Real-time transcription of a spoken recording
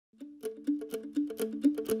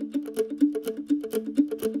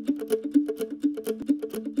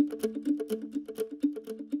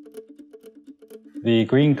The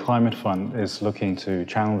Green Climate Fund is looking to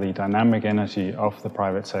channel the dynamic energy of the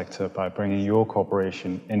private sector by bringing your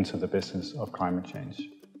corporation into the business of climate change.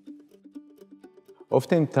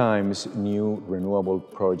 Oftentimes, new renewable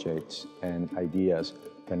projects and ideas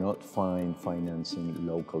cannot find financing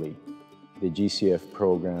locally. The GCF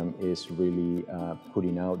program is really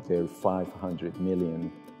putting out there 500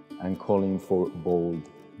 million and calling for bold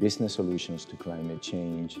business solutions to climate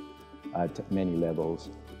change at many levels,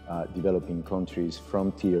 developing countries,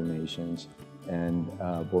 frontier nations, and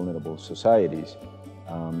vulnerable societies.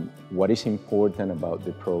 What is important about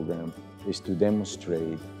the program is to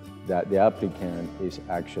demonstrate that the applicant is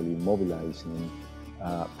actually mobilizing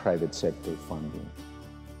private sector funding.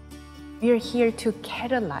 We are here to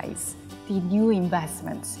catalyze the new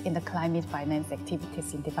investments in the climate finance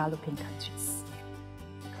activities in developing countries.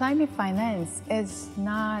 Climate finance is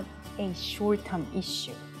not a short-term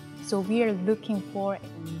issue, so we are looking for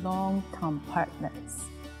long-term partners.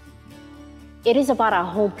 It is about our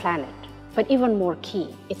whole planet, but even more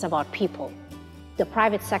key, it's about people. The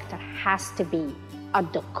private sector has to be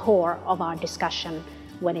at the core of our discussion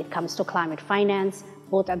when it comes to climate finance,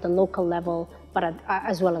 both at the local level, but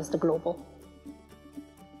as well as the global.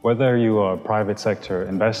 Whether you are private sector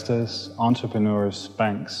investors, entrepreneurs,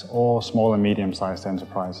 banks, or small and medium-sized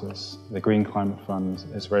enterprises, the Green Climate Fund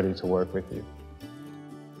is ready to work with you.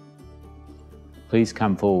 Please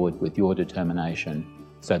come forward with your determination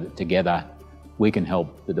so that together we can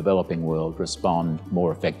help the developing world respond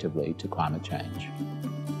more effectively to climate change.